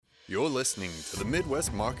You're listening to the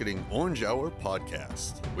Midwest Marketing Orange Hour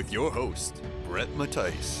podcast with your host, Brett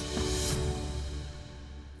Mattice.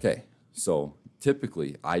 Okay, so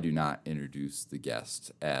typically I do not introduce the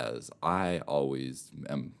guest, as I always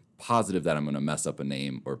am positive that I'm going to mess up a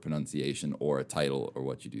name or pronunciation or a title or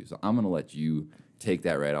what you do. So I'm going to let you take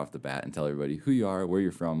that right off the bat and tell everybody who you are, where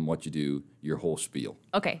you're from, what you do, your whole spiel.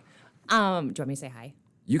 Okay. Do you want me to say hi?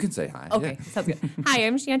 You can say hi. Okay, Yeah. sounds good. Hi,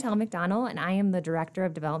 I'm Chantel McDonnell, and I am the Director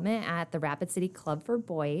of Development at the Rapid City Club for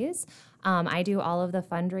Boys. I do all of the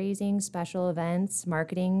fundraising, special events,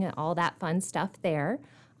 marketing, all that fun stuff there.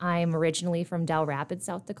 I'm originally from Del Rapids,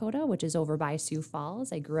 South Dakota, which is over by Sioux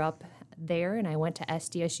Falls. I grew up there, and I went to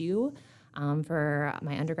SDSU for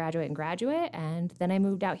my undergraduate and graduate, and then I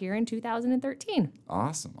moved out here in 2013.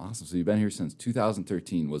 Awesome. So you've been here since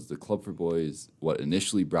 2013. Was the Club for Boys what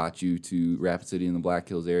initially brought you to Rapid City in the Black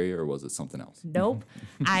Hills area, or was it something else? Nope.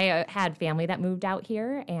 I had family that moved out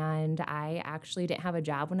here, and I actually didn't have a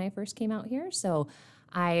job when I first came out here, so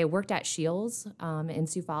I worked at Shields in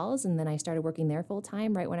Sioux Falls, and then I started working there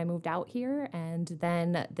full-time right when I moved out here, and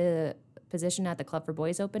then the position at the Club for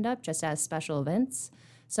Boys opened up just as special events.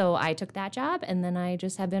 So I took that job, and then I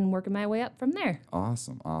just have been working my way up from there.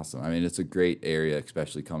 Awesome. I mean, it's a great area,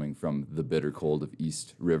 especially coming from the bitter cold of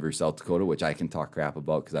East River, South Dakota, which I can talk crap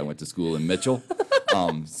about because I went to school in Mitchell.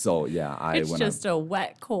 So yeah, it's just a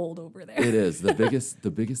wet cold over there. It is. The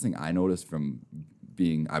biggest thing I noticed from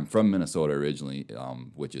I'm from Minnesota originally,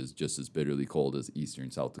 which is just as bitterly cold as eastern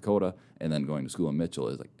South Dakota, and then going to school in Mitchell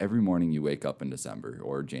is like every morning you wake up in December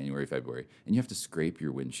or January, February, and you have to scrape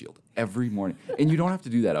your windshield every morning. And you don't have to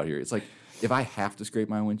do that out here. It's like if I have to scrape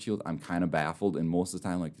my windshield, I'm kind of baffled, and most of the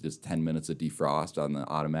time, like just 10 minutes of defrost on the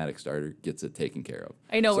automatic starter gets it taken care of.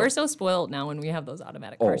 I know, we're so spoiled now when we have those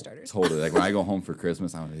automatic car starters. Totally. Like when I go home for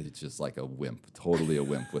Christmas, it's just like a wimp, totally a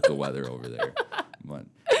wimp with the weather over there. But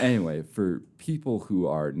anyway, for people who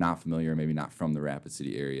are not familiar, maybe not from the Rapid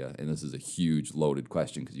City area, and this is a huge loaded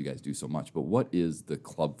question because you guys do so much, but what is the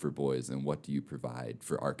Club for Boys, and what do you provide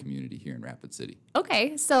for our community here in Rapid City?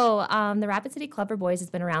 Okay, so the Rapid City Club for Boys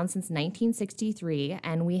has been around since 1963,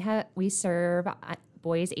 and we serve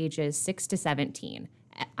boys ages 6 to 17.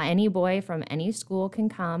 Any boy from any school can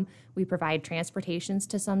come. We provide transportations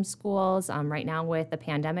to some schools. Right now with the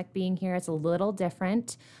pandemic being here, it's a little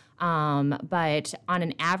different. But on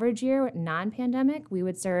an average year, non-pandemic, we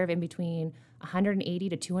would serve in between 180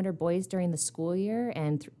 to 200 boys during the school year,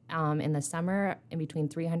 and in the summer, in between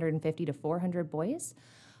 350 to 400 boys.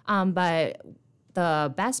 But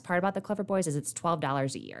the best part about the Club for Boys is it's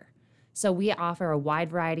 $12 a year. So we offer a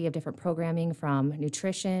wide variety of different programming, from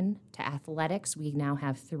nutrition to athletics. We now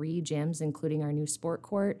have 3 gyms, including our new sport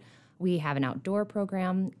court. We have an outdoor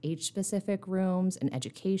program, age-specific rooms, an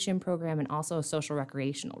education program, and also a social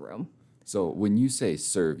recreational room. So when you say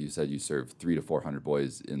serve, you said you serve 300 to 400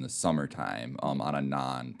 boys in the summertime on a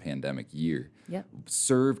non-pandemic year. Yep.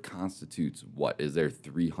 Serve constitutes what? Is there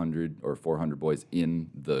 300 or 400 boys in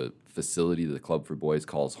the facility that the Club for Boys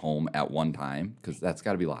calls home at one time? Because that's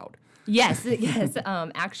got to be loud. Yes.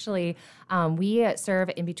 Actually, we serve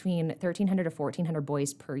in between 1,300 to 1,400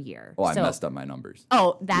 boys per year. Oh, I messed up my numbers.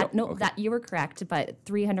 Oh, okay. That you were correct, but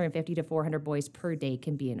 350 to 400 boys per day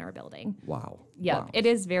can be in our building. Wow. Yeah, wow. It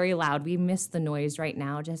is very loud. We miss the noise right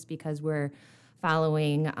now just because we're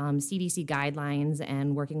following CDC guidelines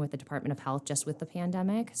and working with the Department of Health just with the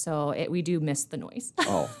pandemic. So we do miss the noise.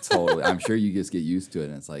 Oh, totally. I'm sure you just get used to it,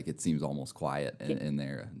 and it's like it seems almost quiet in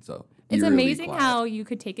there. And so it's amazing how you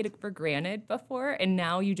could take it for granted before, and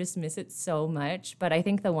now you just miss it so much. But I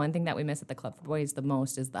think the one thing that we miss at the Club for Boys the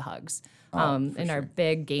most is the hugs. Our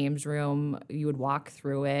big games room, you would walk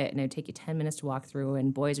through it, and it would take you 10 minutes to walk through,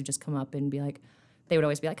 and boys would just come up and be like, they would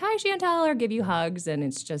always be like, "Hi, Chantel," or give you hugs, and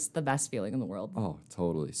it's just the best feeling in the world. Oh,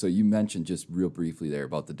 totally. So you mentioned just real briefly there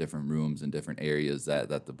about the different rooms and different areas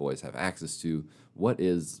that the boys have access to. What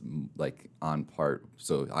is like on part?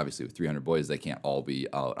 So obviously with 300 boys, they can't all be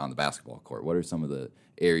out on the basketball court. What are some of the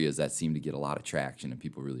areas that seem to get a lot of traction and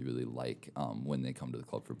people really, really like when they come to the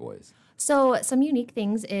Club for Boys? So some unique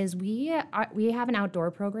things is we have an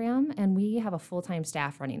outdoor program, and we have a full-time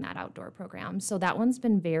staff running that outdoor program. So that one's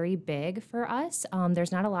been very big for us.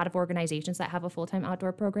 There's not a lot of organizations that have a full-time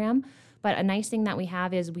outdoor program, but a nice thing that we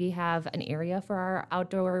have is we have an area for our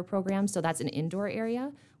outdoor program. So that's an indoor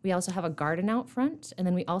area. We also have a garden out front, and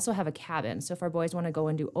then we also have a cabin. So if our boys want to go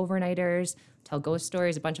and do overnighters, tell ghost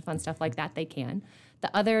stories, a bunch of fun stuff like that, they can.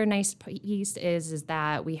 The other nice piece is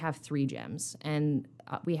that we have 3 gyms, and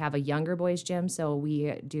we have a younger boys gym, so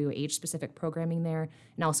we do age-specific programming there,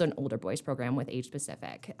 and also an older boys program with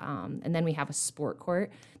age-specific. And then we have a sport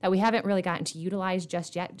court that we haven't really gotten to utilize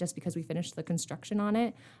just yet, just because we finished the construction on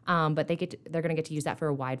it. But they're going to get to use that for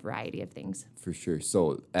a wide variety of things. For sure.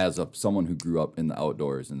 So as someone who grew up in the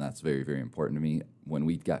outdoors, and that's very, very important to me, when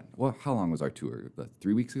we got, how long was our tour?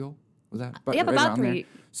 3 weeks ago? Was that? Yep, about 3.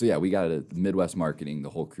 There? So yeah, we got a Midwest Marketing. The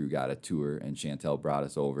whole crew got a tour, and Chantel brought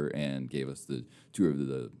us over and gave us the tour of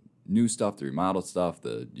the new stuff, the remodeled stuff,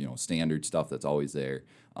 the standard stuff that's always there.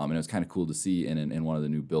 And it was kind of cool to see. In one of the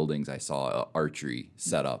new buildings, I saw an archery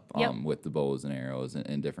setup with the bows and arrows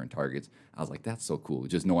and different targets. I was like, that's so cool.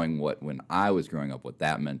 Just knowing when I was growing up, what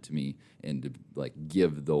that meant to me, and to like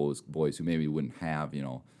give those boys who maybe wouldn't have,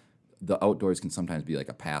 the outdoors can sometimes be like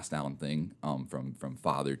a passed down thing from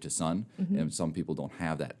father to son, and some people don't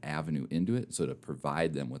have that avenue into it. So to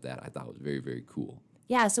provide them with that, I thought was very, very cool.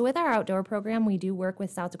 Yeah, so with our outdoor program, we do work with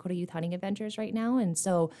South Dakota Youth Hunting Adventures right now. And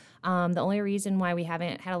so the only reason why we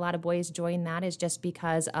haven't had a lot of boys join that is just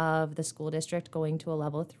because of the school district going to a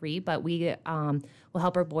level 3. But we will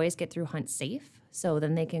help our boys get through Hunt Safe, so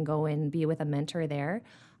then they can go and be with a mentor there.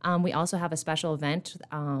 We also have a special event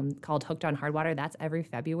called Hooked on Hardwater. That's every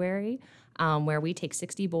February, where we take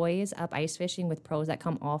 60 boys up ice fishing with pros that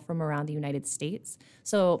come all from around the United States.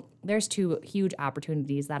 So there's 2 huge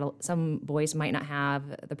opportunities that some boys might not have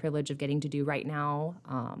the privilege of getting to do right now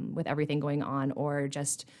with everything going on, or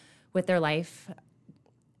just with their life.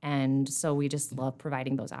 And so we just love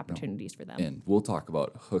providing those opportunities for them. And we'll talk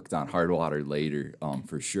about Hooked on Hardwater later,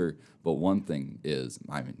 for sure. But one thing is,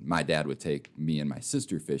 my dad would take me and my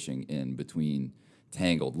sister fishing in between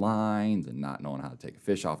tangled lines and not knowing how to take a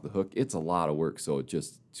fish off the hook. It's a lot of work. So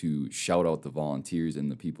just to shout out the volunteers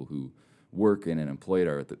and the people who work in and employed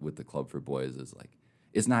are with the Club for Boys is like,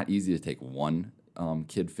 it's not easy to take one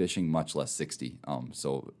kid fishing, much less 60.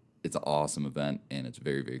 So it's an awesome event, and it's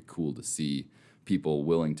very, very cool to see people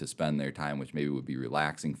willing to spend their time, which maybe would be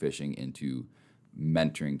relaxing fishing, into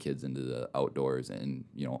mentoring kids into the outdoors and,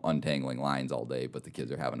 untangling lines all day, but the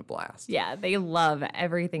kids are having a blast. Yeah, they love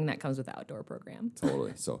everything that comes with the outdoor program.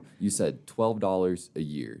 Totally. So you said $12 a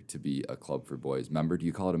year to be a Club for Boys member. Do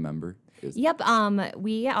you call it a member? Yep.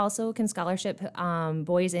 We also can scholarship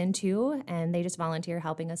boys in too, and they just volunteer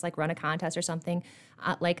helping us, like run a contest or something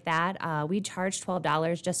like that. We charge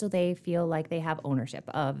 $12 just so they feel like they have ownership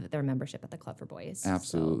of their membership at the Club for Boys.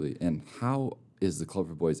 Absolutely. So. And how is the Club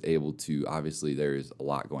for Boys able to, obviously there's a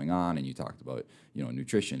lot going on, and you talked about,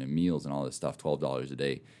 nutrition and meals and all this stuff. $12 a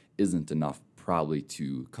day isn't enough probably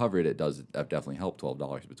to cover it. It does definitely help.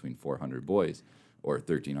 $12 between 400 boys or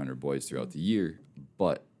 1,300 boys throughout the year.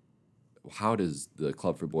 But how does the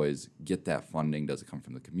Club for Boys get that funding? Does it come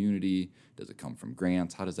from the community? Does it come from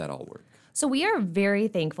grants? How does that all work? So we are very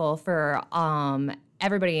thankful for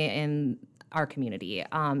everybody in our community.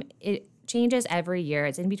 It changes every year.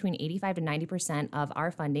 It's in between 85 to 90% of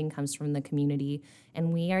our funding comes from the community,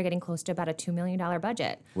 and we are getting close to about a $2 million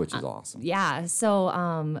budget. Which is awesome. Yeah.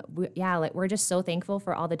 So, we're just so thankful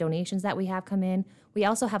for all the donations that we have come in. We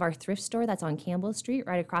also have our thrift store that's on Campbell Street,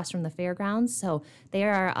 right across from the fairgrounds. So they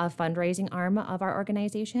are a fundraising arm of our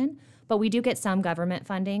organization. But we do get some government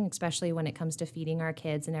funding, especially when it comes to feeding our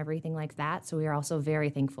kids and everything like that. So we are also very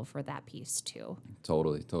thankful for that piece too.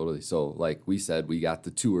 Totally. So like we said, we got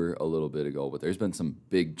the tour a little bit ago, but there's been some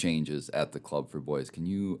big changes at the Club for Boys. Can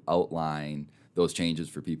you outline those changes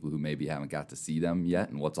for people who maybe haven't got to see them yet,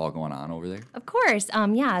 and what's all going on over there? Of course.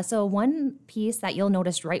 So one piece that you'll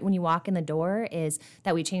notice right when you walk in the door is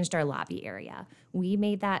that we changed our lobby area. We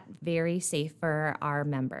made that very safe for our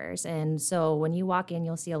members. And so when you walk in,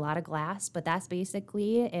 you'll see a lot of glass, but that's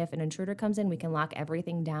basically, if an intruder comes in, we can lock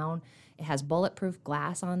everything down. It has bulletproof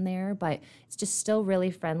glass on there, but it's just still really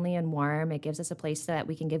friendly and warm. It gives us a place that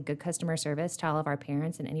we can give good customer service to all of our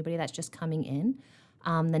parents and anybody that's just coming in.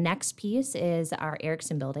 The next piece is our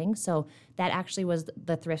Erickson building. So that actually was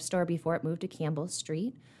the thrift store before it moved to Campbell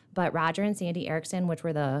Street. But Roger and Sandy Erickson, which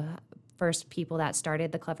were the first people that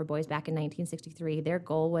started the Club for Boys back in 1963, their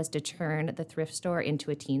goal was to turn the thrift store into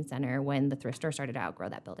a teen center when the thrift store started to outgrow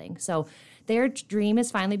that building. So their dream is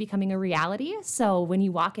finally becoming a reality. So when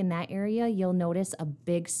you walk in that area, you'll notice a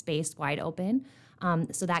big space wide open.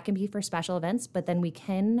 So that can be for special events, but then we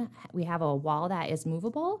have a wall that is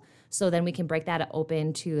movable. So then we can break that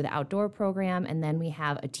open to the outdoor program, and then we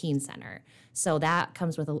have a teen center. So that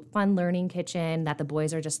comes with a fun learning kitchen that the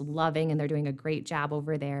boys are just loving, and they're doing a great job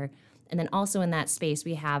over there. And then also in that space,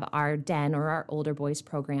 we have our den, or our older boys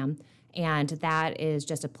program. And that is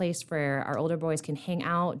just a place where our older boys can hang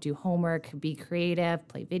out, do homework, be creative,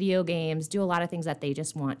 play video games, do a lot of things that they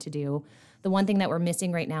just want to do. The one thing that we're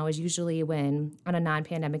missing right now is usually when on a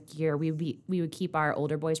non-pandemic year, we would keep our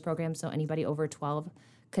older boys program so anybody over 12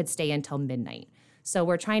 could stay until midnight. So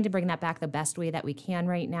we're trying to bring that back the best way that we can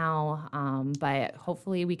right now, but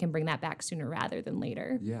hopefully we can bring that back sooner rather than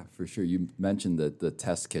later. Yeah, for sure. You mentioned the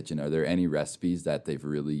test kitchen. Are there any recipes that they've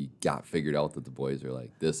really got figured out that the boys are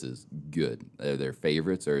like, this is good? Are there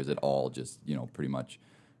favorites, or is it all just, pretty much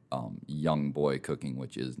young boy cooking,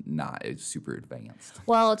 which is not super advanced?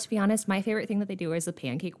 Well, to be honest, my favorite thing that they do is the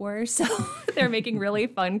pancake wars. So they're making really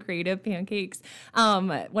fun, creative pancakes.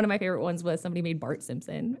 One of my favorite ones was somebody made Bart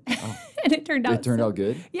Simpson, and it turned out out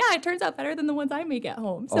good. Yeah, it turns out better than the ones I make at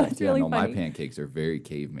home. So it's really funny. My pancakes are very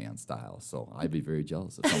caveman style, so I'd be very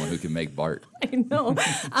jealous of someone who can make Bart. I know,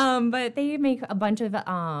 but they make a bunch of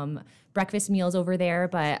breakfast meals over there.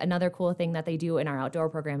 But another cool thing that they do in our outdoor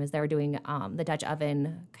program is they're doing the Dutch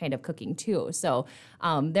oven kind of cooking too. So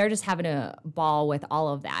they're just having a ball with all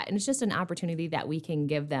of that. And it's just an opportunity that we can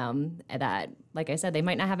give them that, like I said, they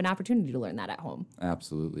might not have an opportunity to learn that at home.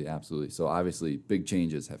 Absolutely, absolutely. So obviously big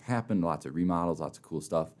changes have happened, lots of remodels, lots of cool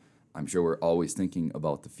stuff. I'm sure we're always thinking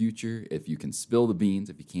about the future. If you can spill the beans,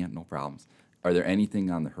 if you can't, no problems. Are there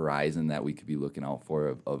anything on the horizon that we could be looking out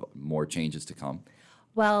for of more changes to come?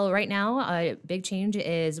 Well, right now, a big change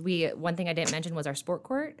is one thing I didn't mention was our sport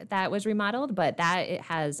court that was remodeled, but it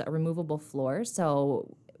has a removable floor.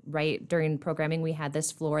 So right during programming, we had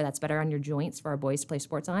this floor that's better on your joints for our boys to play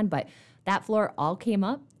sports on, but that floor all came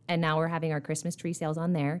up, and now we're having our Christmas tree sales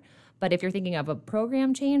on there. But if you're thinking of a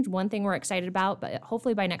program change, one thing we're excited about, but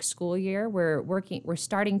hopefully by next school year, we're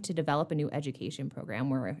starting to develop a new education program.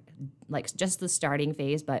 We're like just the starting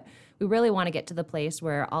phase, but we really want to get to the place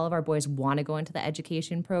where all of our boys want to go into the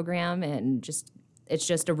education program, and it's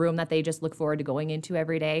just a room that they just look forward to going into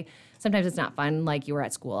every day. Sometimes it's not fun, like you were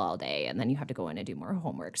at school all day and then you have to go in and do more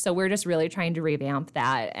homework. So we're just really trying to revamp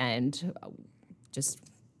that and just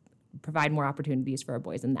provide more opportunities for our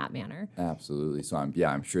boys in that manner. Absolutely. So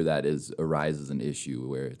I'm sure that arises an issue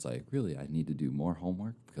where it's like, really, I need to do more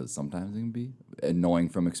homework, because sometimes it can be annoying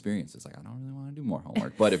from experience. It's like, I don't really want to do more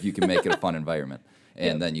homework. But if you can make it a fun environment,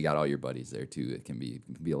 and then you got all your buddies there too, it can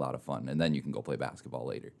be a lot of fun. And then you can go play basketball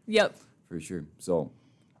later. Yep. For sure. So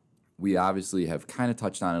we obviously have kind of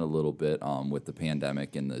touched on it a little bit with the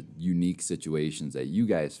pandemic and the unique situations that you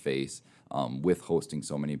guys face with hosting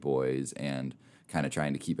so many boys and kind of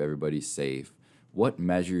trying to keep everybody safe. What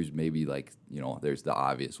measures, maybe like, there's the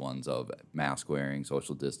obvious ones of mask wearing,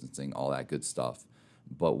 social distancing, all that good stuff.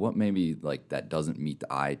 But what maybe like that doesn't meet the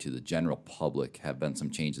eye to the general public have been some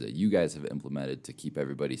changes that you guys have implemented to keep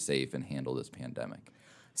everybody safe and handle this pandemic?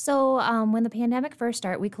 So when the pandemic first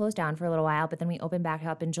started, we closed down for a little while, but then we opened back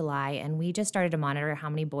up in July, and we just started to monitor how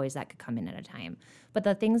many boys that could come in at a time. But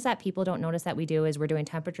the things that people don't notice that we do is we're doing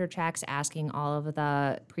temperature checks, asking all of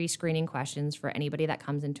the pre-screening questions for anybody that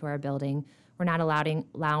comes into our building. We're not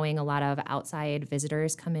allowing a lot of outside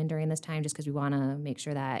visitors come in during this time just because we want to make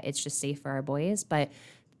sure that it's just safe for our boys. But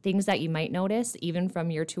things that you might notice, even from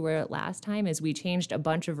your tour last time, is we changed a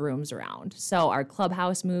bunch of rooms around. So our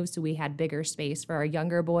clubhouse moved, so we had bigger space for our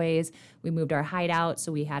younger boys. We moved our hideout,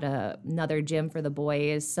 so we had another gym for the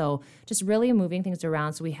boys. So just really moving things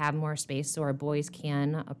around so we have more space so our boys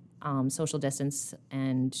can social distance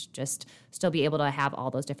and just still be able to have all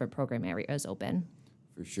those different program areas open.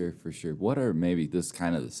 For sure. What are, maybe this is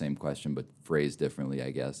kind of the same question, but phrased differently, I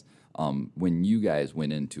guess. When you guys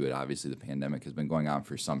went into it, obviously the pandemic has been going on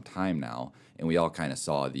for some time now, and we all kind of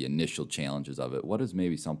saw the initial challenges of it. What is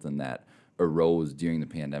maybe something that arose during the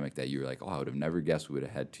pandemic that you were like, I would have never guessed we would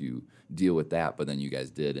have had to deal with that, but then you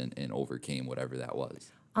guys did and overcame whatever that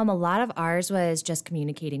was? A lot of ours was just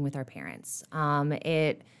communicating with our parents.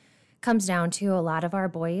 It comes down to a lot of our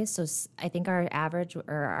boys. So I think our average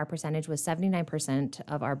or our percentage was 79%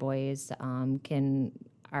 of our boys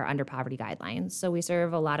are under poverty guidelines. So we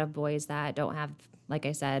serve a lot of boys that don't have, like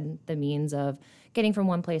I said, the means of getting from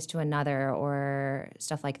one place to another or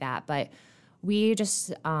stuff like that. But we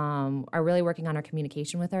just are really working on our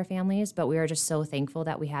communication with our families, but we are just so thankful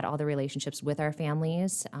that we had all the relationships with our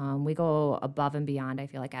families. We go above and beyond, I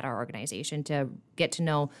feel like, at our organization to get to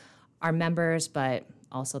know our members, but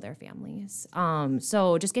also their families.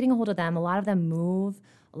 So just getting a hold of them. A lot of them move.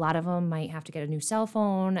 A lot of them might have to get a new cell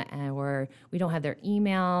phone, or we don't have their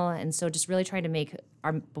email. And so just really trying to make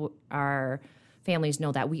our families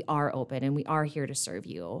know that we are open and we are here to serve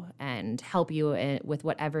you and help you with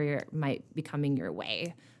whatever might be coming your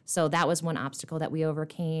way. So that was one obstacle that we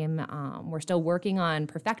overcame. We're still working on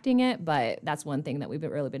perfecting it, but that's one thing that we've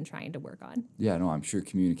really been trying to work on. Yeah, no, I'm sure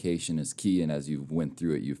communication is key, and as you went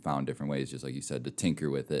through it, you found different ways, just like you said, to tinker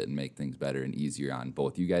with it and make things better and easier on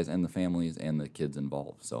both you guys and the families and the kids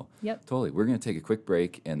involved. So Yep. Totally. We're going to take a quick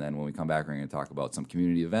break, and then when we come back, we're going to talk about some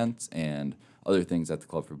community events and other things that the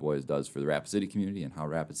Club for Boys does for the Rapid City community and how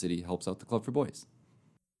Rapid City helps out the Club for Boys.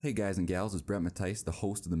 Hey guys and gals, it's Brett Mattice, the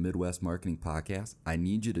host of the Midwest Marketing Podcast. I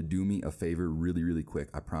need you to do me a favor really, really quick.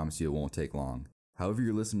 I promise you it won't take long. However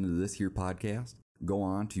you're listening to this here podcast, go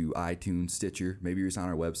on to iTunes, Stitcher, maybe you're just on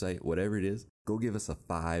our website, whatever it is, go give us a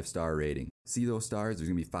 5-star rating. See those stars? There's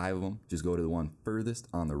going to be 5 of them. Just go to the one furthest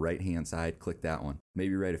on the right-hand side, click that one.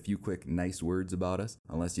 Maybe write a few quick, nice words about us.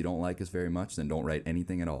 Unless you don't like us very much, then don't write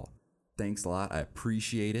anything at all. Thanks a lot. I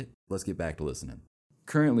appreciate it. Let's get back to listening.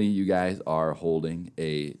 Currently, you guys are holding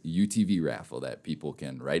a UTV raffle that people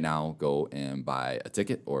can right now go and buy a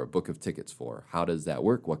ticket or a book of tickets for. How does that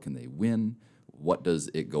work? What can they win? What does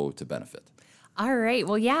it go to benefit? All right.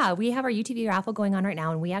 Well, yeah, we have our UTV raffle going on right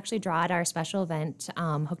now, and we actually draw at our special event,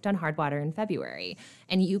 Hooked on Hardwater, in February.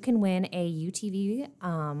 And you can win a UTV,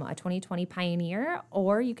 a 2020 Pioneer,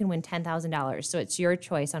 or you can win $10,000. So it's your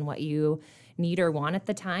choice on what you need or want at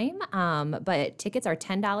the time. But tickets are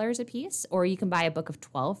 $10 a piece, or you can buy a book of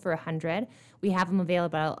 12 for $100. We have them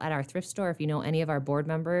available at our thrift store. If you know any of our board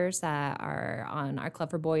members that are on our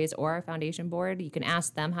Club for Boys or our foundation board, you can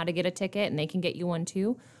ask them how to get a ticket, and they can get you one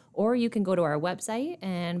too. Or you can go to our website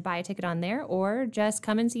and buy a ticket on there, or just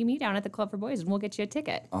come and see me down at the Club for Boys, and we'll get you a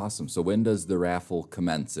ticket. Awesome. So when does the raffle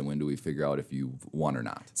commence, and when do we figure out if you've won or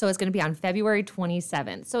not? So it's going to be on February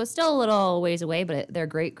 27th. So it's still a little ways away, but they're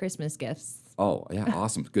great Christmas gifts. Oh, yeah,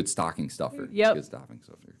 awesome. Good stocking stuffer. Yep. Good stocking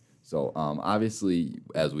stuffer. So obviously,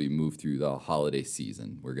 as we move through the holiday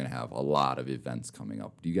season, we're going to have a lot of events coming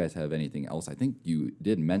up. Do you guys have anything else? I think you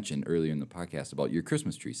did mention earlier in the podcast about your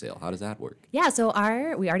Christmas tree sale. How does that work? Yeah, so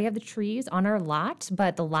we already have the trees on our lot,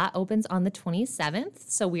 but the lot opens on the 27th.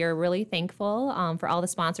 So we are really thankful for all the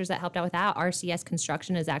sponsors that helped out with that. RCS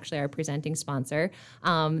Construction is actually our presenting sponsor.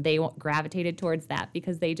 They gravitated towards that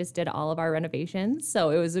because they just did all of our renovations.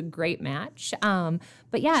 So it was a great match.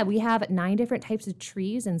 But yeah, we have 9 different types of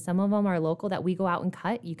trees, and some of them are local that we go out and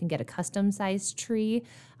cut. You can get a custom-sized tree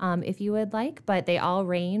if you would like, but they all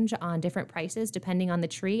range on different prices depending on the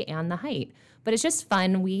tree and the height. But it's just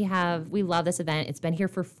fun. We love this event. It's been here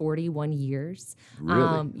for 41 years. Really?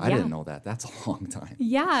 Yeah. I didn't know that. That's a long time.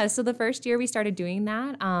 Yeah. So the first year we started doing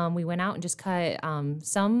that, we went out and just cut.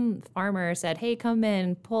 Some farmer said, "Hey, come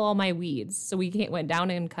in, pull all my weeds." So we went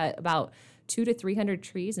down and cut about 200 to 300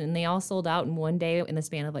 trees, and they all sold out in one day in the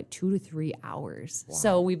span of like 2 to 3 hours. Wow.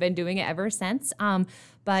 So we've been doing it ever since.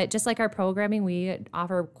 But just like our programming, we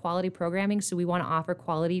offer quality programming, so we want to offer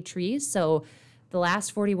quality trees. So the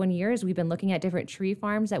last 41 years, we've been looking at different tree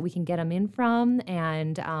farms that we can get them in from.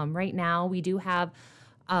 And right now, we do have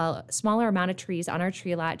a smaller amount of trees on our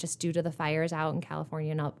tree lot just due to the fires out in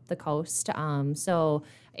California and up the coast. So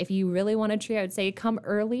if you really want a tree, I would say come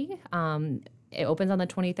early. It opens on the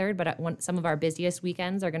 23rd, but some of our busiest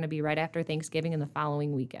weekends are going to be right after Thanksgiving and the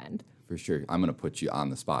following weekend. For sure. I'm going to put you on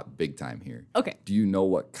the spot big time here. Okay. Do you know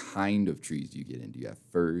what kind of trees you get in? Do you have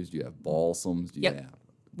firs? Do you have balsams?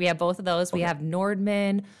 We have both of those. Okay. We have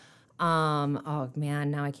Nordman. Oh,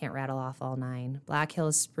 man, now I can't rattle off all 9. Black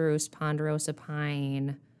Hills Spruce, Ponderosa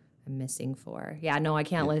Pine. I'm missing 4. Yeah, no, I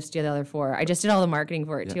can't list you the other 4. I just did all the marketing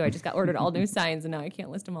for it, too. I just got ordered all new signs, and now I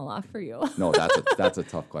can't list them all off for you. No, that's a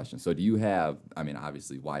tough question. So do you have,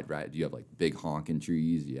 obviously wide variety. Do you have like big honking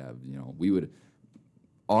trees? You have,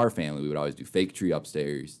 our family, we would always do fake tree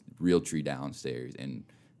upstairs, real tree downstairs, and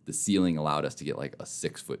the ceiling allowed us to get like a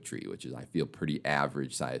 6-foot tree, which is, I feel, pretty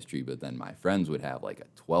average size tree. But then my friends would have like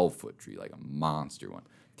a 12-foot tree, like a monster one.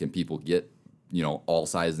 Can people get all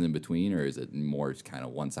sizes in between, or is it more kind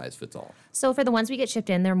of one size fits all? So for the ones we get shipped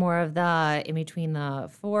in, they're more of the in between the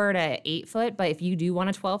 4 to 8 foot. But if you do want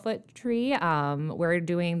a 12-foot tree, we're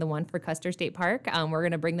doing the one for Custer State Park. We're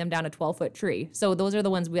going to bring them down a 12-foot tree. So those are the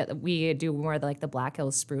ones we do more like the Black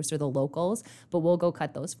Hills Spruce or the locals, but we'll go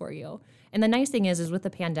cut those for you. And the nice thing is with the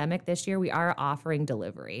pandemic this year, we are offering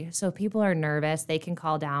delivery. So if people are nervous, they can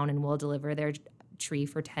call down and we'll deliver their tree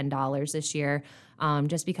for $10 this year,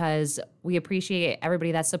 just because we appreciate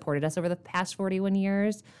everybody that's supported us over the past 41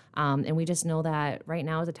 years. And we just know that right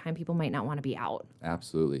now is a time people might not want to be out.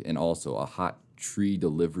 Absolutely. And also a hot tree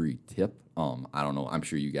delivery tip. I don't know. I'm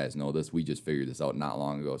sure you guys know this. We just figured this out not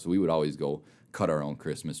long ago. So we would always go cut our own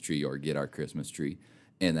Christmas tree or get our Christmas tree.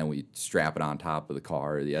 And then we strap it on top of the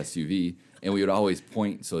car or the SUV. And we would always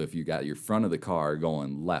point. So if you got your front of the car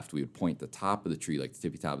going left, we would point the top of the tree, like the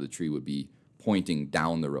tippy top of the tree would be pointing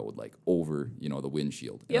down the road, like over, the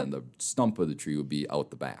windshield. Yep. And the stump of the tree would be out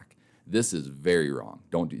the back. This is very wrong.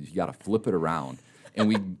 You got to flip it around.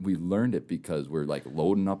 And we learned it because we're like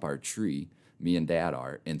loading up our tree, me and Dad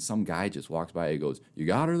are, and some guy just walks by and goes, "You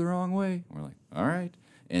got her the wrong way." And we're like, "All right."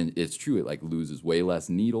 And it's true, it like loses way less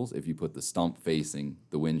needles if you put the stump facing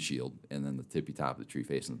the windshield and then the tippy top of the tree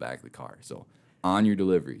facing the back of the car. So on your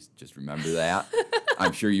deliveries, just remember that.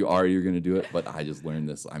 I'm sure you're going to do it, but I just learned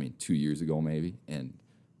this, 2 years ago maybe, and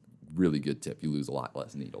really good tip. You lose a lot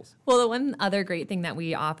less needles. Well, the one other great thing that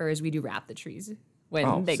we offer is we do wrap the trees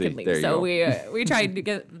when they can leave. So we tried to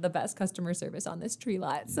get the best customer service on this tree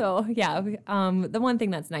lot. So yeah, the one thing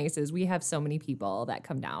that's nice is we have so many people that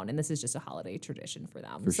come down, and this is just a holiday tradition for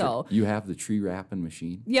them. For sure. You have the tree wrapping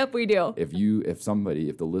machine? Yep, we do. If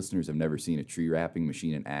the listeners have never seen a tree wrapping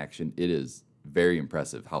machine in action, it is very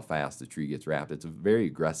impressive how fast the tree gets wrapped. It's very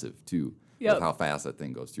aggressive too. With how fast that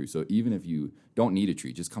thing goes through. So even if you don't need a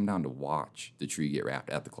tree, just come down to watch the tree get wrapped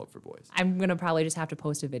at the Club for Boys. I'm going to probably just have to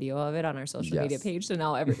post a video of it on our social media page. So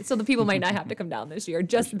the people might not have to come down this year,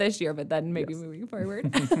 just this year, but then maybe moving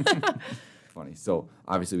forward. Funny. So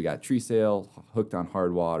obviously we got tree sale, Hooked on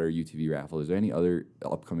Hard Water, UTV raffle. Is there any other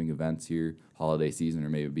upcoming events here, holiday season or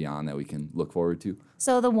maybe beyond, that we can look forward to?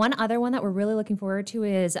 So the one other one that we're really looking forward to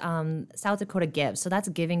is South Dakota Gives. So that's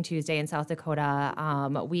Giving Tuesday in South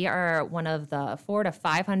Dakota. We are one of the 400 to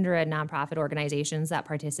 500 nonprofit organizations that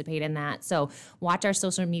participate in that. So watch our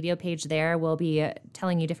social media page there. We'll be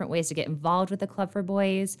telling you different ways to get involved with the Club for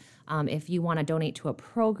Boys. If you want to donate to a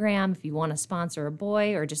program, if you want to sponsor a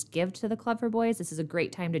boy or just give to the Club for Boys, this is a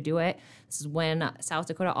great time to do it. This is when South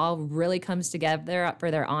Dakota all really comes together for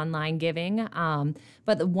their online giving.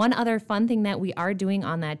 But the one other fun thing that we are doing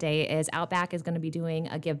on that day is Outback is going to be doing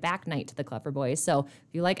a give back night to the Club for Boys. So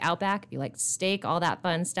if you like Outback, if you like steak, all that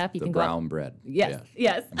fun stuff, you can go. The brown bread. Yes.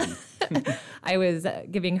 I was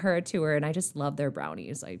giving her a tour, and I just love their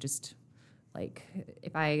brownies. I just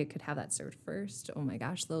if I could have that served first, oh my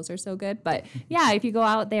gosh, those are so good. But yeah, if you go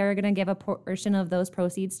out, they're going to give a portion of those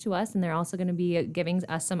proceeds to us, and they're also going to be giving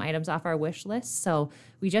us some items off our wish list. So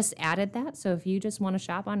we just added that. So if you just want to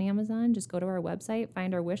shop on Amazon, just go to our website,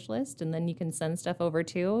 find our wish list, and then you can send stuff over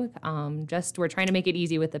too. We're trying to make it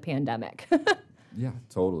easy with the pandemic. Yeah,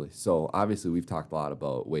 totally. So obviously we've talked a lot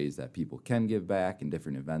about ways that people can give back and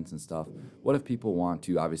different events and stuff. What if people want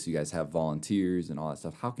to? Obviously you guys have volunteers and all that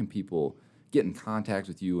stuff. How can people get in contact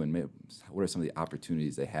with you, and what are some of the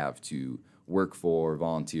opportunities they have to work for,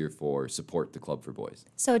 volunteer for, support the Club for Boys?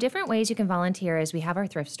 So different ways you can volunteer is we have our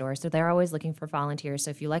thrift store, so they're always looking for volunteers.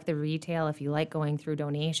 So if you like the retail, if you like going through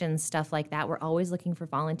donations, stuff like that, we're always looking for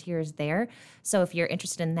volunteers there. So if you're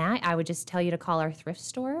interested in that, I would just tell you to call our thrift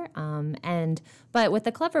store. But with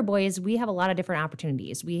the Club for Boys, we have a lot of different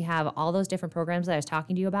opportunities. We have all those different programs that I was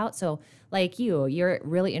talking to you about. So like you're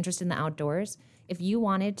really interested in the outdoors. If you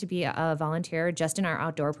wanted to be a volunteer just in our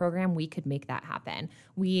outdoor program, we could make that happen.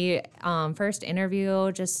 We first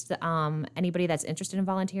interview just anybody that's interested in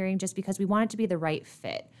volunteering, just because we want it to be the right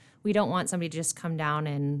fit. We don't want somebody to just come down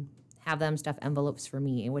and have them stuff envelopes for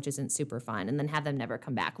me, which isn't super fun, and then have them never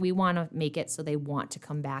come back. We want to make it so they want to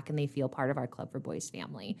come back and they feel part of our Club for Boys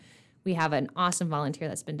family. We have an awesome volunteer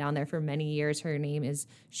that's been down there for many years. Her name is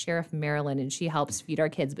Sheriff Marilyn, and she helps feed our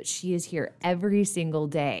kids, but she is here every single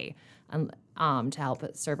day to help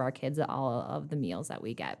serve our kids all of the meals that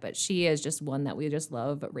we get. But she is just one that we just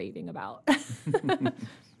love raving about.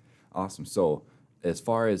 Awesome. So as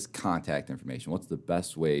far as contact information, what's the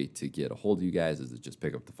best way to get a hold of you guys? Is it just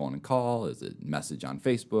pick up the phone and call? Is it message on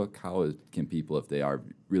Facebook? Can people, if they are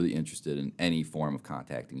really interested in any form of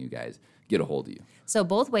contacting you guys, get a hold of you? So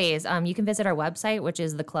both ways. You can visit our website, which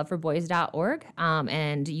is theclubforboys.org,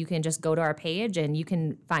 and you can just go to our page and you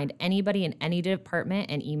can find anybody in any department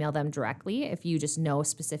and email them directly if you just know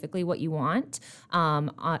specifically what you want.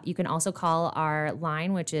 You can also call our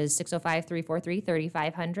line, which is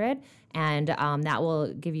 605-343-3500, and that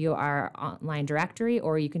will give you our online directory,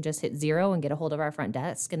 or you can just hit 0 and get a hold of our front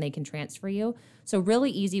desk and they can transfer you. So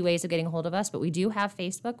really easy ways of getting a hold of us, but we do have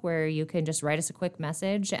Facebook where you can just write us a quick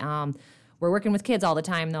message. We're working with kids all the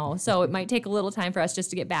time, though, so it might take a little time for us just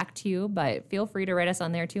to get back to you, but feel free to write us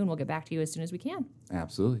on there, too, and we'll get back to you as soon as we can.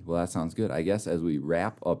 Absolutely. Well, that sounds good. I guess as we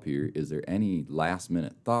wrap up here, is there any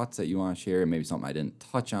last-minute thoughts that you want to share, maybe something I didn't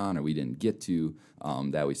touch on or we didn't get to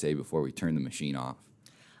that we say before we turn the machine off?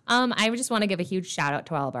 I just want to give a huge shout-out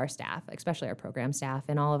to all of our staff, especially our program staff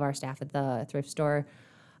and all of our staff at the thrift store.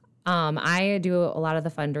 I do a lot of the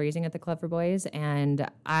fundraising at the Club for Boys, and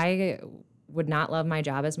I would not love my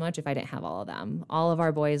job as much if I didn't have all of them. All of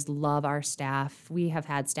our boys love our staff. We have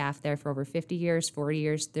had staff there for over 50 years, 40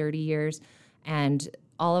 years, 30 years, and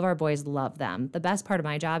all of our boys love them. The best part of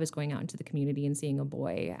my job is going out into the community and seeing a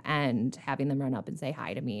boy and having them run up and say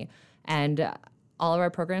hi to me. And all of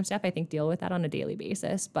our program staff, I think, deal with that on a daily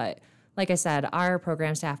basis. But like I said, our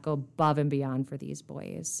program staff go above and beyond for these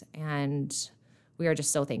boys. And we are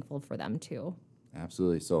just so thankful for them, too.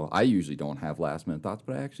 Absolutely. So I usually don't have last minute thoughts,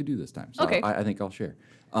 but I actually do this time. So Okay. I think I'll share.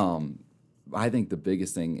 I think the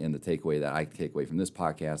biggest thing in the takeaway that I take away from this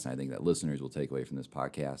podcast, and I think that listeners will take away from this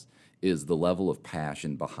podcast, is the level of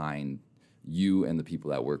passion behind you and the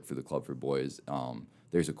people that work for the Club for Boys.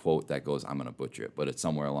 There's a quote that goes, I'm going to butcher it, but it's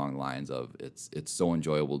somewhere along the lines of, it's so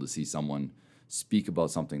enjoyable to see someone speak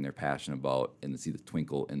about something they're passionate about and to see the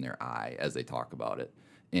twinkle in their eye as they talk about it.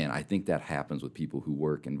 And I think that happens with people who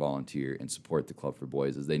work and volunteer and support the Club for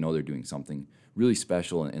Boys, as they know they're doing something really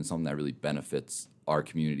special and something that really benefits our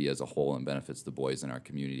community as a whole and benefits the boys in our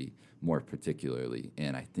community more particularly.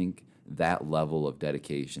 And I think that level of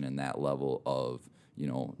dedication and that level of,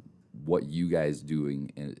 what you guys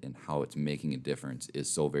doing and how it's making a difference is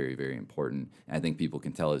so very, very important. And I think people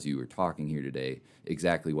can tell as you were talking here today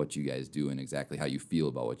exactly what you guys do and exactly how you feel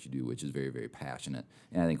about what you do, which is very, very passionate.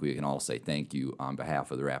 And I think we can all say thank you on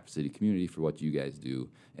behalf of the Rapid City community for what you guys do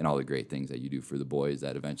and all the great things that you do for the boys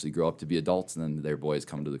that eventually grow up to be adults, and then their boys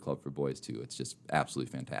come to the Club for Boys too. It's just absolutely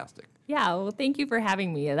fantastic. Yeah, well, thank you for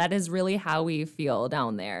having me. That is really how we feel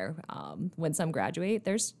down there. When some graduate,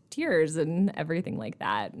 there's tears and everything like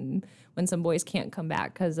that. And when some boys can't come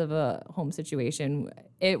back because of a home situation,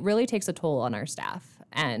 it really takes a toll on our staff.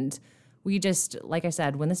 And we just, like I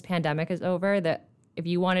said, when this pandemic is over, that if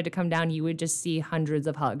you wanted to come down, you would just see hundreds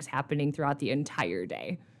of hugs happening throughout the entire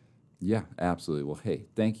day. Yeah, absolutely. Well, hey,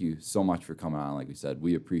 thank you so much for coming on. Like we said,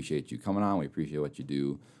 we appreciate you coming on. We appreciate what you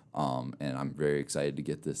do. And I'm very excited to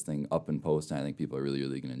get this thing up and post. And I think people are really,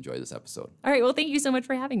 really going to enjoy this episode. All right. Well, thank you so much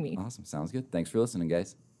for having me. Awesome. Sounds good. Thanks for listening,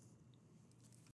 guys.